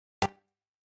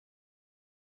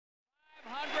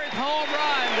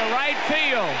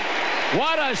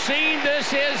What a scene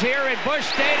this is here at Busch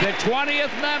Stadium. The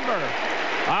 20th member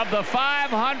of the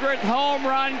 500th Home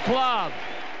Run Club.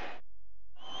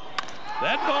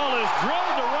 That ball is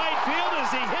drilled to right field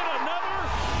as he hit another.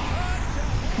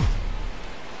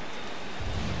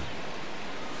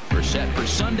 We're set for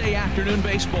Sunday afternoon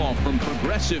baseball from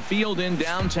Progressive Field in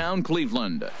downtown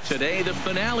Cleveland. Today, the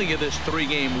finale of this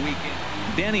three-game weekend.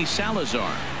 Danny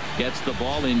Salazar gets the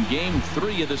ball in Game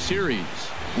 3 of the series.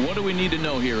 What do we need to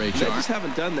know here, HR? They just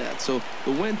haven't done that, so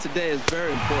the win today is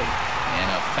very important.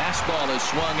 And a fastball is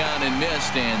swung on and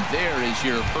missed, and there is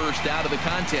your first out of the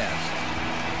contest.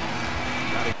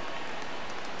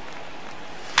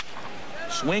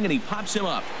 Swing, and he pops him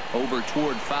up over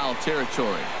toward foul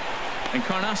territory.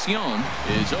 Encarnacion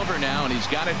is over now, and he's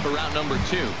got it for out number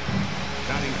 2.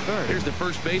 Batting third. Here's the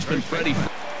first baseman, Freddie.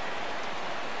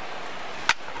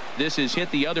 This is hit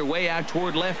the other way out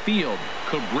toward left field.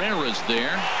 Cabrera's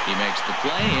there. He makes the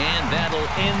play, and that'll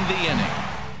end the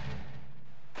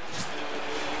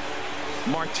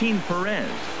inning. Martin Perez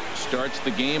starts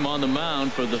the game on the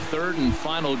mound for the third and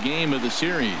final game of the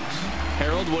series.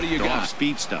 Harold, what do you got?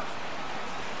 Speed stuff.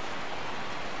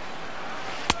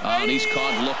 Oh, and he's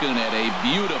caught looking at a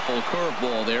beautiful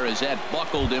curveball there as that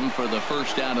buckled him for the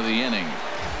first out of the inning.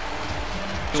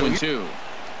 2-2.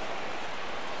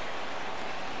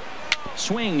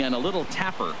 Swing and a little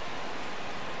tapper.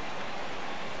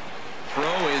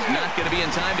 Throw is not going to be in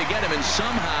time to get him, and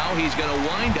somehow he's going to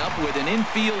wind up with an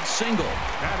infield single.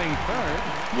 Batting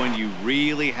third. When you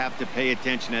really have to pay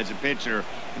attention as a pitcher,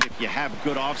 and if you have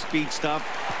good off-speed stuff,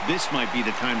 this might be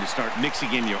the time to start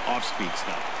mixing in your off-speed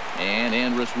stuff. And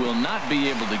Andrus will not be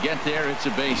able to get there. It's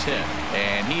a base hit,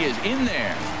 and he is in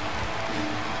there.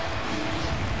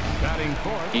 Batting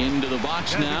fourth. Into the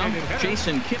box now,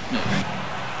 Jason Kipnis.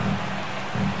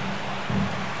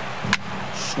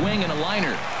 Swing and a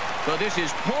liner. So this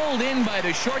is pulled in by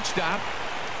the shortstop.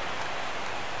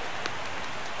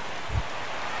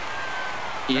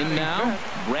 In now,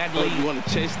 Bradley. You want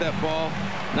to chase that ball?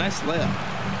 Nice layup.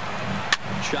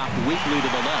 Chopped weakly to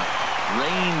the left.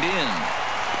 Reined in.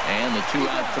 And the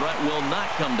two-out threat will not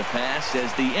come to pass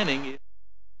as the inning.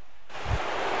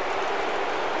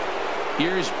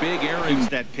 Here's Big Aaron.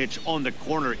 That pitch on the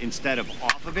corner instead of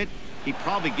off of it, he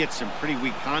probably gets some pretty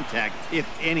weak contact, if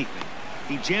anything.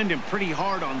 He jammed him pretty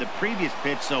hard on the previous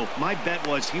pitch, so my bet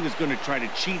was he was going to try to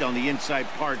cheat on the inside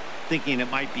part, thinking it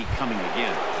might be coming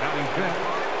again. Batting fifth.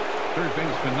 Third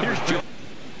baseman number 3.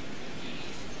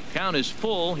 Count is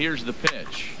full. Here's the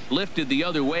pitch. Lifted the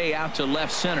other way out to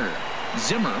left center.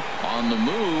 Zimmer on the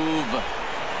move.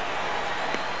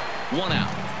 1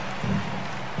 out.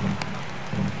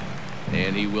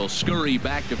 And he will scurry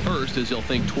back to first as he'll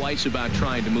think twice about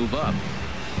trying to move up.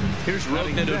 Here's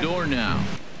Rougned Odor now.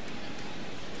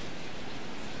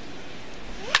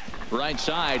 Right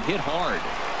side hit hard.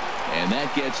 And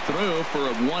that gets through for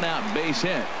a 1-out base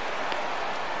hit.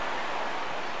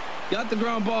 Got the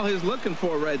ground ball he's looking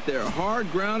for right there. Hard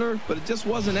grounder, but it just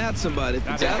wasn't at somebody.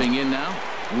 Stepping in now,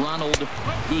 Ronald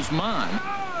Guzman.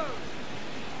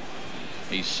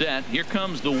 He's set. Here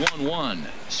comes the 1-1.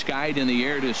 Skied in the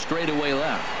air to straightaway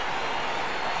left.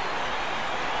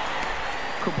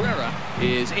 Cabrera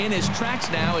is in his tracks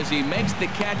now as he makes the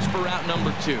catch for out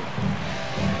number 2.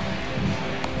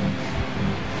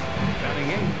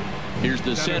 Here's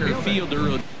the center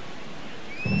fielder.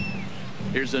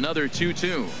 Here's another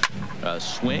 2-2. A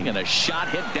swing and a shot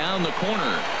hit down the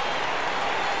corner.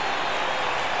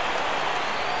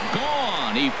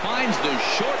 Gone. He finds the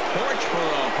short porch for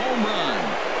a home run.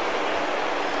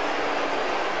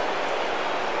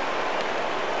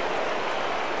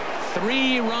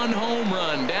 Three-run home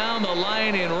run down the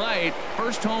line in right.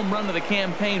 First home run of the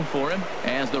campaign for him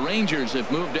as the Rangers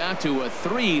have moved out to a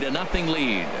 3-0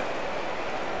 lead.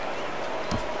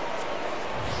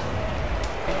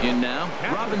 In now,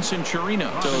 Robinson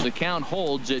Chirinos. So the count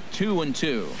holds at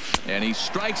 2-2. And he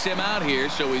strikes him out here,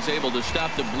 so he's able to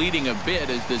stop the bleeding a bit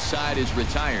as this side is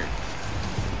retired.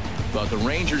 But the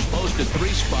Rangers post a 3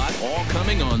 spot, all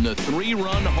coming on the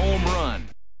 3-run home run.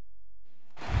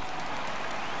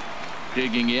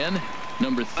 Digging in,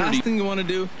 number 30. Last thing you want to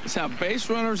do is have base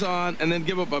runners on and then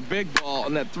give up a big ball,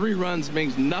 and that 3 runs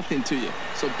means nothing to you.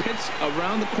 So pitch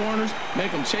around the corners,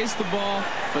 make them chase the ball,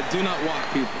 but do not walk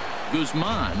people.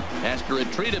 Guzman has to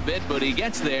retreat a bit, but he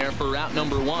gets there for out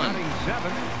number 1.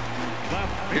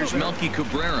 Here's Melky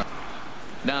Cabrera.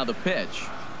 Now the pitch.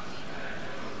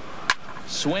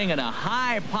 Swing and a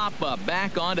high pop-up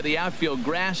back onto the outfield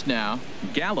grass now.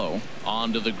 Gallo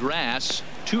onto the grass.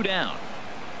 2 down.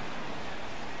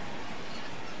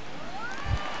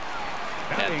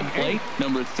 At the plate,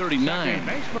 number 39.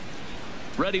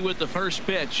 Ready with the first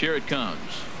pitch. Here it comes.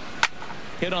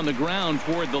 Hit on the ground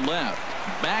toward the left.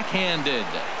 Backhanded.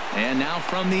 And now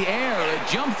from the air,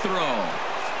 a jump throw.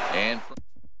 And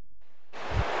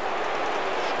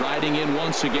striding in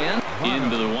once again.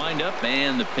 Into the windup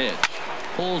and the pitch.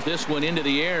 Pulls this one into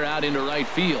the air out into right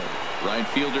field. Right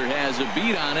fielder has a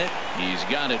beat on it. He's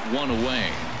got it one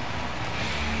away.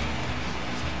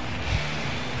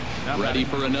 Ready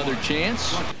for another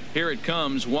chance. Here it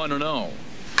comes, 1-0.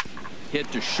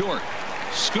 Hit to short.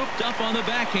 Scooped up on the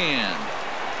backhand.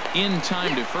 In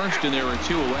time to first, and there are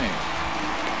 2 away.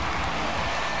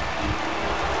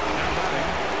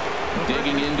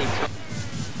 Digging into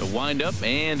the windup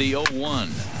and the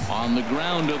 0-1 on the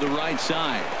ground to the right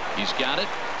side. He's got it.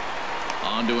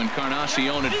 On to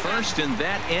Encarnacion at first, and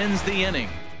that ends the inning.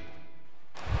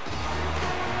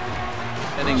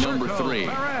 Inning number 3.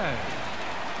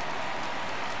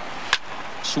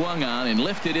 Swung on and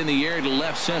lifted in the air to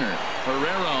left center.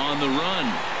 Herrera on the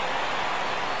run.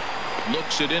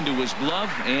 Looks it into his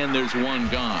glove, and there's one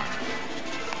gone.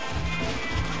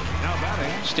 Now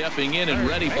batting. Stepping in and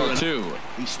ready for a 2.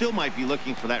 He still might be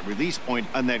looking for that release point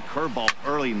on that curveball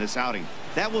early in this outing.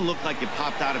 That one looked like it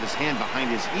popped out of his hand behind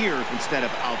his ear instead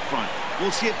of out front.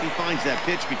 We'll see if he finds that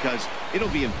pitch because it'll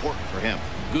be important for him.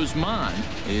 Guzman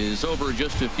is over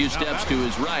just a few steps to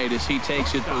his right as he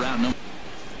takes it for round number.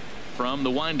 From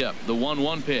the windup, the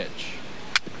 1-1 pitch.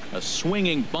 A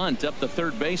swinging bunt up the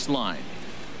third baseline.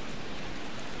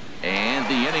 And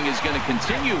the inning is going to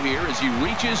continue here as he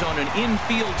reaches on an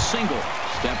infield single.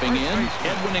 Stepping in,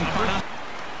 Edwin Encarnacion.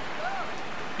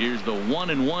 Here's the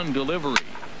 1-1 delivery.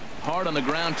 Hard on the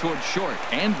ground towards short.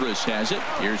 Andrus has it.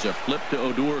 Here's a flip to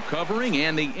Odor covering,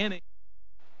 and the inning.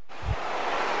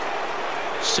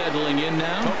 Settling in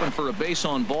now. Hoping for a base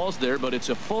on balls there, but it's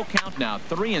a full count now.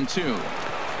 3-2.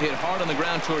 Hit hard on the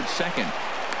ground towards second.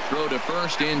 Throw to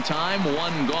first in time.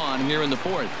 1 gone here in the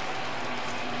 4th.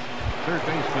 Third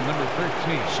baseman number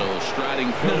 13. So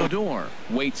striding Odor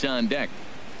waits on deck.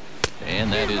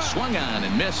 And that is swung on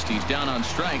and missed. He's down on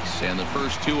strikes, and the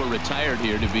first 2 are retired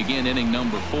here to begin inning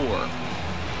number 4.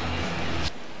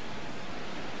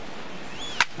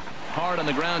 Hard on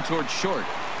the ground towards short.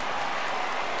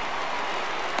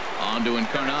 On to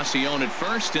Encarnacion at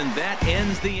first, and that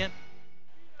ends the inning.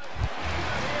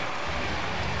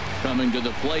 Coming to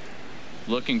the plate,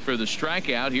 looking for the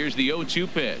strikeout. Here's the 0-2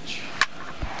 pitch.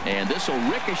 And this will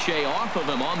ricochet off of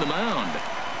him on the mound.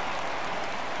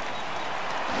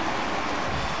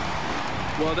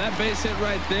 Well, that base hit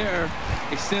right there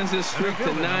extends his streak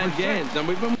to 9 games. Now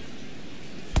we've been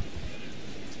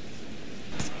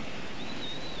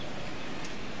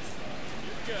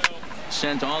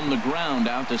sent on the ground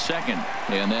out to second,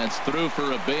 and that's through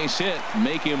for a base hit.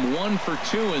 Make him 1 for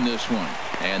 2 in this one,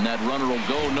 and that runner will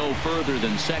go no further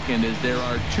than second as there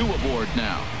are 2 aboard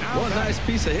now. What a nice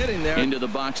piece of hitting there. Into the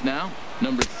box now,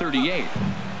 number 38.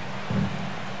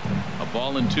 A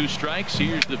ball and 2 strikes.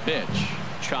 Here's the pitch.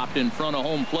 Chopped in front of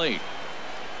home plate.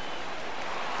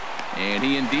 And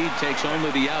he indeed takes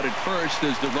only the out at first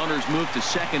as the runners move to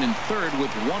second and third with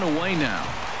 1 away now.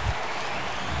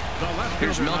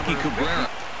 Here's Melky Cabrera.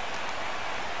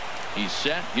 He's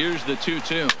set. Here's the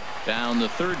 2-2. Down the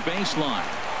third baseline.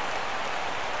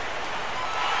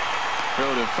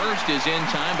 Throw to first is in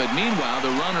time, but meanwhile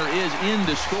the runner is in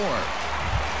to score.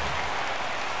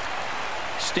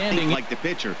 Standing like the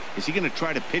pitcher. Is he going to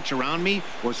try to pitch around me,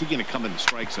 or is he going to come in the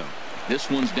strike zone? This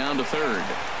one's down to third.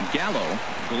 Gallo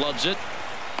gloves it.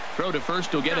 Throw to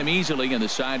first will get him easily, and the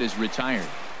side is retired.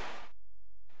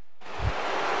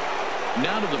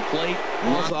 Now to the plate.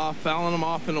 Balls off, fouling him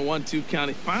off in a 1-2 count.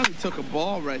 He finally took a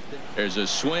ball right there. There's a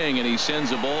swing, and he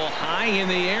sends a ball high in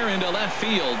the air into left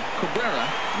field. Cabrera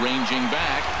ranging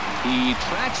back. He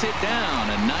tracks it down.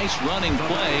 A nice running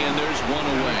play, and there's 1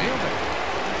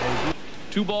 away.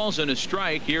 2 balls and a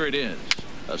strike. Here it is.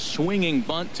 A swinging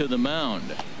bunt to the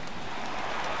mound.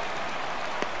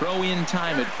 Throw in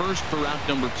time at first for out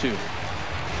number 2.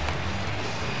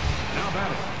 Now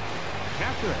batting.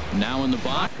 Now in the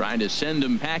box, trying to send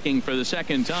him packing for the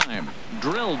second time.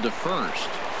 Drilled to first.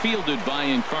 Fielded by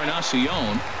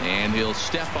Encarnacion, and he'll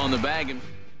step on the bag. And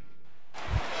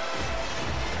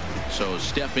so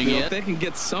stepping in. If they can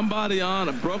get somebody on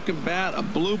a broken bat, a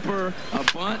blooper, a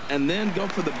bunt, and then go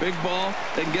for the big ball,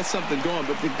 they can get something going.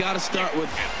 But they've got to start with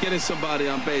getting somebody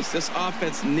on base. This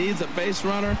offense needs a base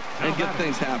runner and get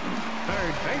things happening.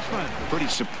 third baseman. Pretty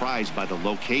surprised by the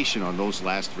location on those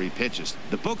last 3 pitches.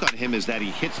 The book on him is that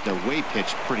he hits the way pitch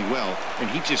pretty well, and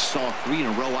he just saw 3 in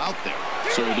a row out there.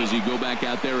 So does he go back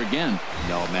out there again?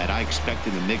 No, Matt, I expect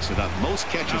him to mix it up. Most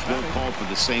catchers won't call for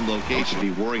the same location.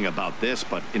 Be worrying about this,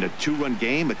 but in a 2-run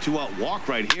game, a 2-out walk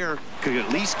right here could at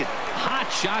least get... Hot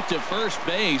shot to first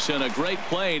base and a great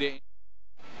play to...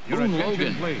 Boone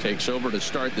Logan takes over to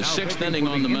start the 6th inning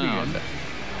on the mound.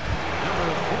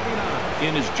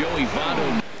 In is Joey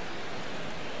Votto.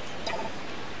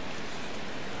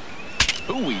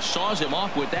 Ooh, he saws him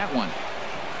off with that one.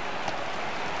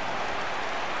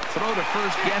 Throw to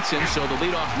first gets him, so the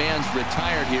leadoff man's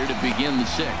retired here to begin the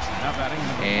 6th.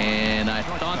 And I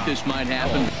thought this might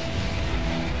happen.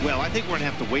 Well, I think we're going to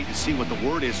have to wait and see what the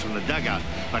word is from the dugout.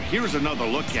 But here's another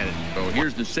look at it. So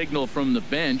here's the signal from the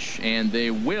bench, and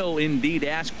they will indeed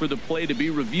ask for the play to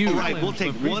be reviewed. All right, we'll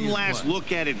take one last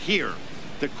look at it here.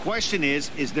 The question is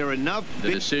there enough...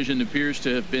 The decision appears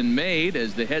to have been made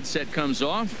as the headset comes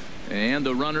off, and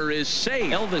the runner is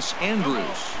safe. Elvis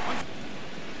Andrus.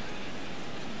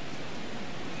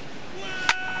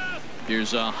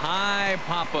 Here's a high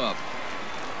pop-up.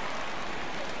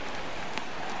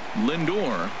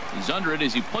 Lindor is under it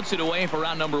as he puts it away for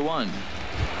round number 1.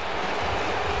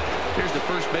 Here's the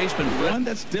first baseman. One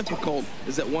that's difficult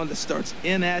is that one that starts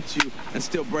in at you and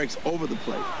still breaks over the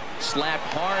plate. Slapped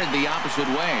hard the opposite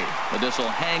way, but this will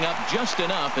hang up just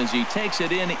enough as he takes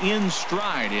it in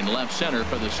stride in left center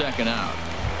for the 2nd out.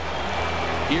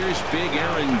 Here's big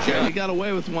Aaron Judge. He got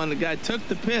away with one. The guy took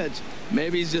the pitch.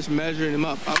 Maybe he's just measuring him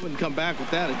up. I wouldn't come back with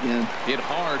that again. Hit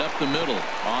hard up the middle.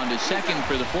 On to second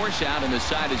for the force out, and the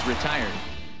side is retired.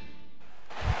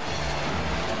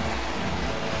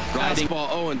 Fastball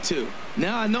 0-2.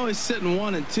 Now I know he's sitting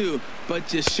 1-2,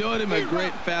 but you showed him a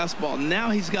great fastball. Now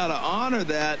he's got to honor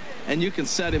that, and you can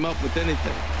set him up with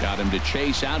anything. Got him to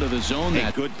chase out of the zone.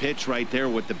 A good pitch right there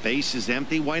with the bases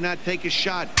empty. Why not take a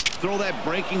shot? Throw that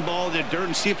breaking ball in the dirt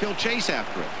and see if he'll chase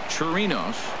after it.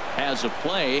 Chirinos has a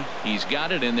play. He's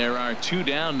got it, and there are 2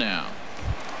 down now.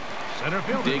 Center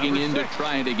fielder, digging in to 6.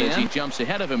 try it again. As he jumps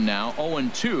ahead of him now,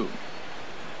 0-2.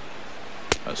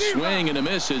 A swing and a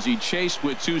miss as he chased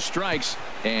with 2 strikes,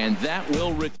 and that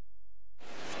will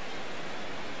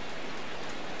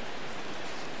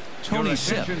Tony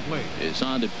Sipp is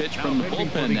on to pitch from the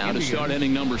bullpen now to start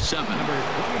inning number 7.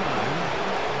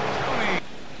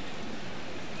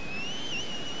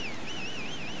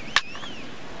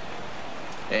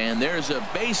 And there's a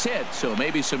base hit, so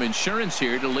maybe some insurance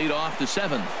here to lead off the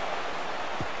 7th.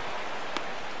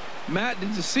 Matt, did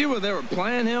you see where they were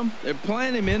playing him? They're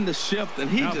playing him in the shift, and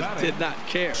he just did not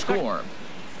care. Score.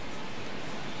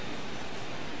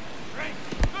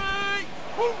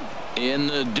 In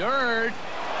the dirt.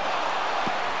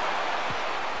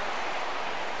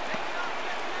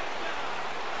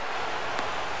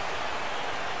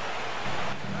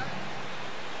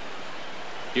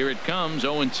 Here it comes,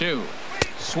 0-2.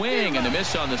 Swing and a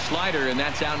miss on the slider, and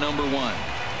that's out number 1.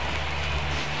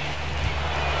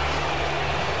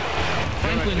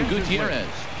 Franklin Gutierrez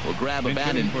will grab a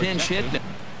bat and pinch hit.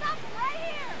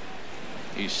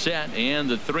 He's set, and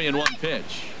the 3-1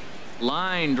 pitch.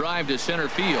 Line drive to center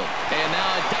field, and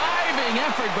now a diving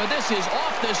effort, but this is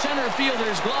off the center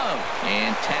fielder's glove.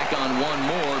 And tack on one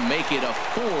more, make it a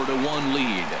 4-1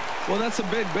 lead. Well, that's a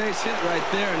big base hit right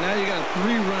there, and now you got a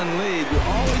 3-run lead. You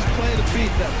always play to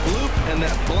beat that bloop and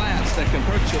that blast that can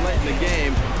hurt you late in the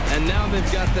game, and now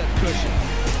they've got that cushion.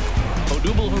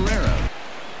 Odubel Herrera.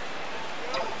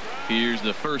 Here's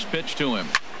the first pitch to him.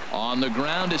 On the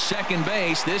ground to second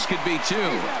base. This could be 2.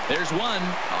 There's 1.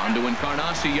 On to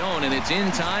Encarnacion, and it's in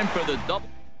time for the double.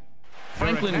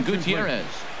 Franklin Gutierrez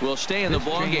will stay in the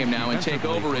ballgame now and take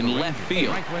over in left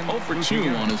field. 0 for 2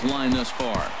 on his line thus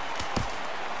far.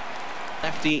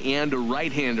 Lefty and a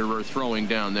right-hander are throwing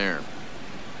down there.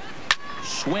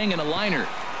 Swing and a liner.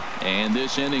 And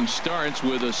this inning starts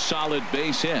with a solid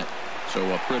base hit. So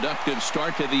a productive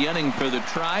start to the inning for the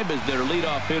Tribe as their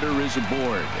leadoff hitter is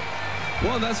aboard.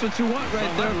 Well, that's what you want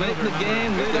right there. Late in the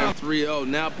game, lead out 3-0.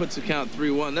 Now puts the count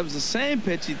 3-1. That was the same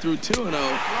pitch he threw 2-0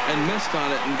 and missed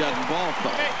on it and got the ball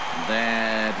called.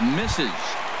 That misses.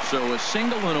 So a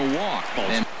single and a walk.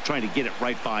 And trying to get it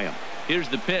right by him. Here's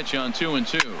the pitch on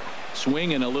 2-2.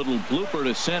 Swing and a little blooper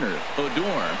to center.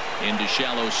 Odor into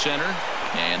shallow center.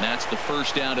 And that's the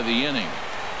first out of the inning.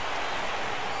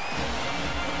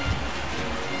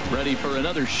 Ready for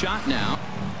another shot now.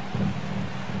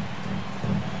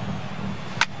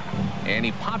 And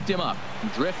he popped him up,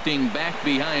 drifting back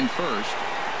behind first.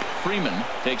 Freeman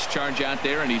takes charge out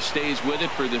there, and he stays with it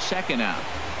for the second out.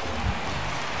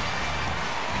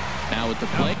 Now at the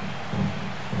plate.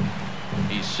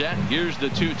 He He's set. Here's the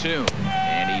 2-2.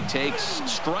 And he takes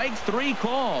strike 3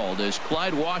 called as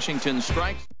Clyde Washington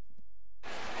strikes.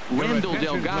 Randall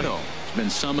Delgado has been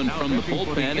summoned from the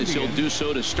bullpen as he'll do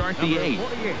so to start the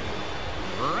 8th.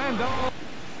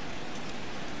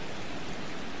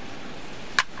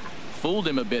 Fooled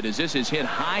him a bit as this is hit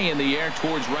high in the air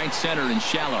towards right center and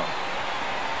shallow.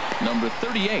 Number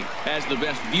 38 has the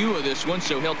best view of this one,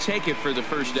 so he'll take it for the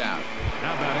first out.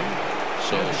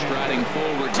 So striding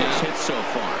forward, 6 hits so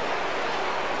far.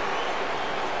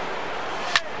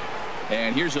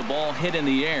 And here's a ball hit in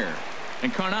the air.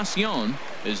 Encarnacion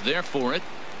is there for it.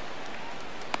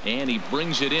 And he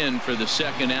brings it in for the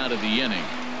second out of the inning.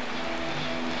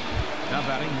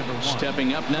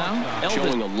 Stepping up now,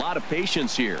 showing a lot of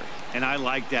patience here. And I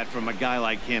like that from a guy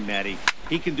like him, Eddie.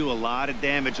 He can do a lot of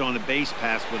damage on a base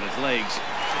pass with his legs.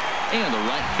 And the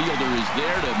right fielder is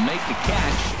there to make the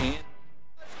catch. And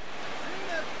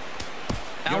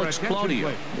Alex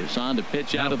Claudio is on to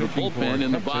pitch out of the bullpen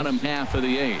in the bottom half of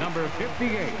the 8th. Number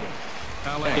 58.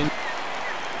 Alex.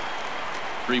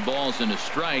 3 balls and a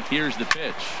strike. Here's the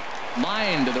pitch.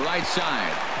 Line to the right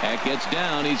side. That gets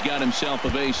down. He's got himself a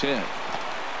base hit.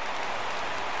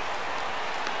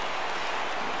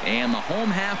 And the home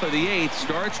half of the 8th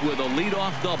starts with a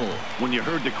leadoff double. When you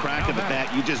heard the crack of the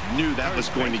bat, you just knew that was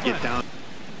going to get down.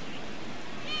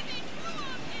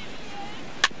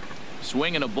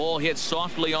 Swing and a ball hit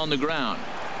softly on the ground.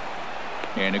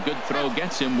 And a good throw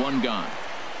gets him 1 gone.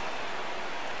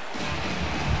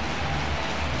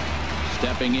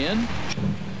 Stepping in.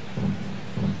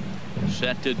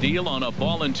 Set to deal on a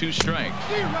ball and 2 strikes.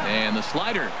 And the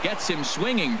slider gets him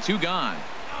swinging. 2 gone.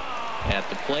 At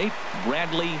the plate,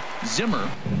 Bradley Zimmer.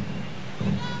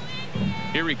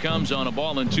 Here he comes on a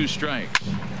ball and 2 strikes.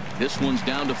 This one's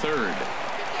down to 3rd.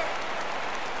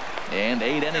 And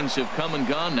 8 innings have come and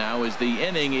gone now as the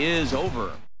inning is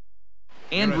over.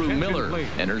 Andrew Miller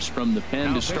enters from the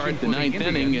pen to start the 9th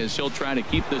inning as he'll try to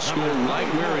keep the score right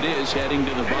where it is heading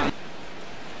to the bottom.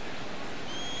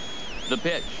 The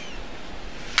pitch.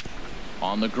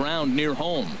 On the ground near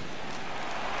home.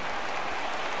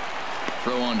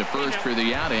 Throw on to first for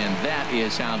the out, and that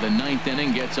is how the 9th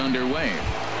inning gets underway.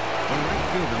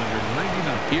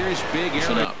 Here's Big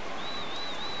Aaron up.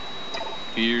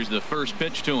 Here's the first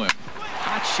pitch to him.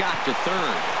 Hot shot to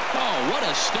 3rd. Oh, what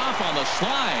a stop on the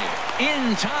slide.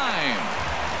 In time.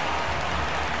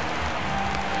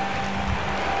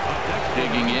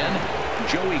 Digging in,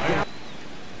 Joey Gallo.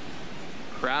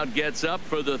 Crowd gets up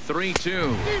for the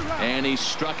 3-2. And he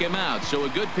struck him out. So a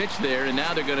good pitch there, and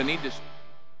now they're going to need to...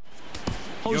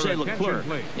 Jose Leclerc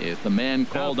is the man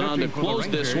called on to close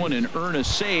this one and earn a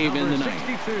save in the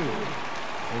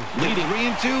 9th. Leading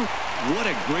 3-2. What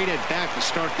a great at bat to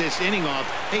start this inning off.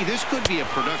 Hey, this could be a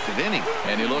productive inning.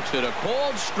 And he looks at a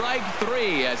cold strike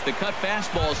 3 as the cut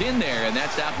fastball's in there, and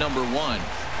that's out number 1.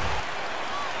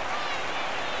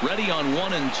 Ready on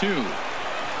 1 and 2.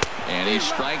 And he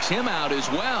strikes him out as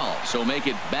well. So make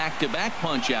it back-to-back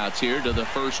punch outs here to the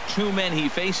first 2 men he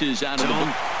faces out of the ball.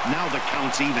 Now the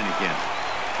count's even again.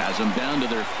 Has them down to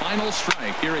their final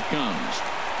strike. Here it comes.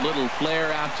 Little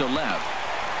flare out to left.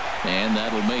 And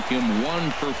that'll make him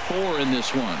 1 for 4 in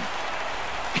this one.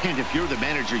 And if you're the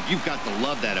manager, you've got to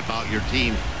love that about your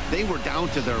team. They were down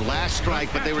to their last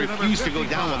strike, but they refused to go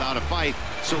down without a fight.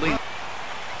 So they...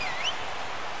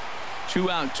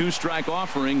 2 out, 2 strike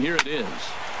offering. Here it is.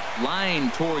 Line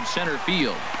towards center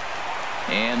field.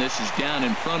 And this is down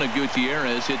in front of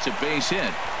Gutierrez. It's a base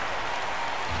hit.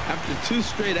 After 2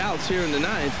 straight outs here in the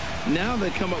 9th, now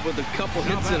they come up with a couple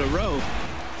hits in a row.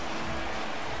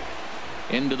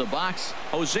 Into the box,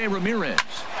 Jose Ramirez.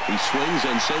 He swings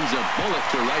and sends a bullet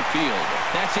to right field.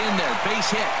 That's in there,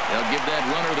 base hit. They'll give that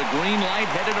runner the green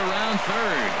light, headed around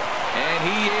 3rd. And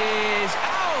he is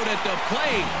out at the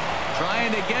plate.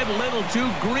 Trying to get a little too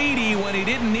greedy when he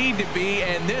didn't need to be,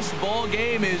 and this ball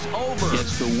game is over.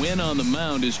 Gets the win on the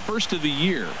mound, his first of the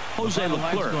year. Jose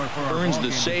Leclerc earns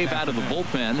the save out of the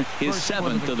bullpen, his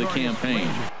 7th of the campaign.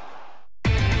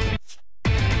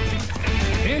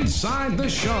 Inside the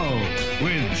Show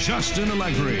with Justin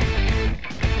Allegri.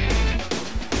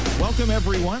 Welcome,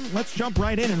 everyone. Let's jump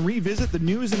right in and revisit the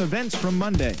news and events from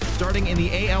Monday. Starting in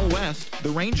the AL West,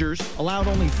 the Rangers allowed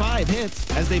only 5 hits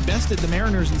as they bested the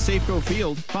Mariners in Safeco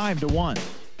Field 5-1.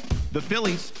 The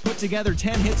Phillies put together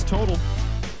 10 hits total.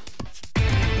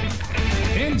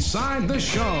 Inside the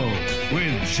Show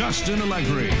with Justin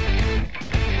Allegri.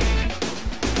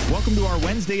 Welcome to our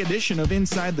Wednesday edition of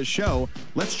Inside the Show.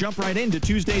 Let's jump right into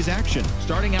Tuesday's action.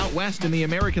 Starting out west in the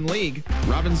American League,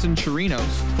 Robinson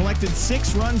Chirinos collected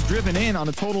 6 runs driven in on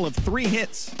a total of 3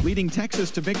 hits, leading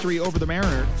Texas to victory over the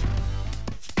Mariners.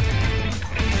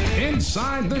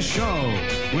 Inside the Show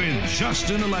with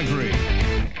Justin Allegri.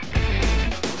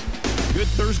 Good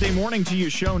Thursday morning to you,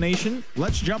 Show Nation.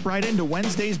 Let's jump right into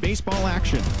Wednesday's baseball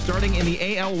action. Starting in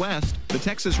the AL West, the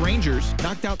Texas Rangers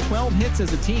knocked out 12 hits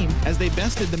as a team as they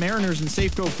bested the Mariners in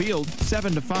Safeco Field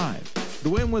 7-5. The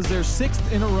win was their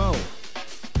 6th in a row.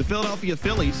 The Philadelphia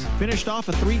Phillies finished off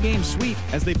a 3-game sweep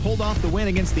as they pulled off the win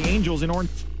against the Angels in Orange.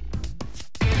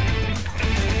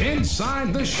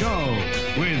 Inside the Show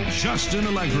with Justin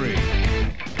Allegri.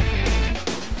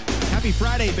 Happy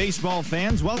Friday, baseball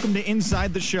fans. Welcome to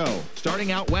Inside the Show.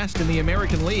 Starting out west in the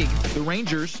American League, the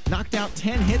Rangers knocked out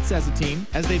 10 hits as a team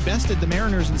as they bested the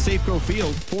Mariners in Safeco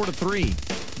Field 4-3.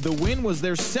 The win was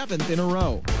their 7th in a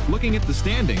row. Looking at the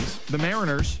standings, the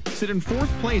Mariners sit in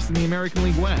 4th place in the American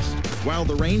League West, while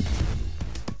the Rangers...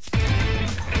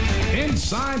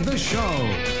 Inside the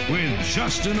Show with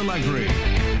Justin Allegri.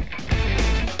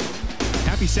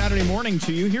 Happy Saturday morning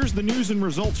to you. Here's the news and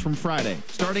results from Friday.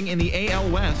 Starting in the AL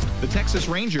West, the Texas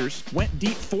Rangers went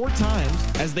deep 4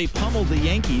 times as they pummeled the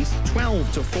Yankees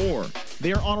 12-4.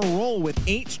 They are on a roll with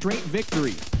 8 straight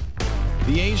victories.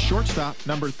 The A's shortstop,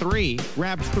 number 3,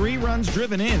 grabbed 3 runs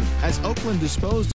driven in as Oakland disposed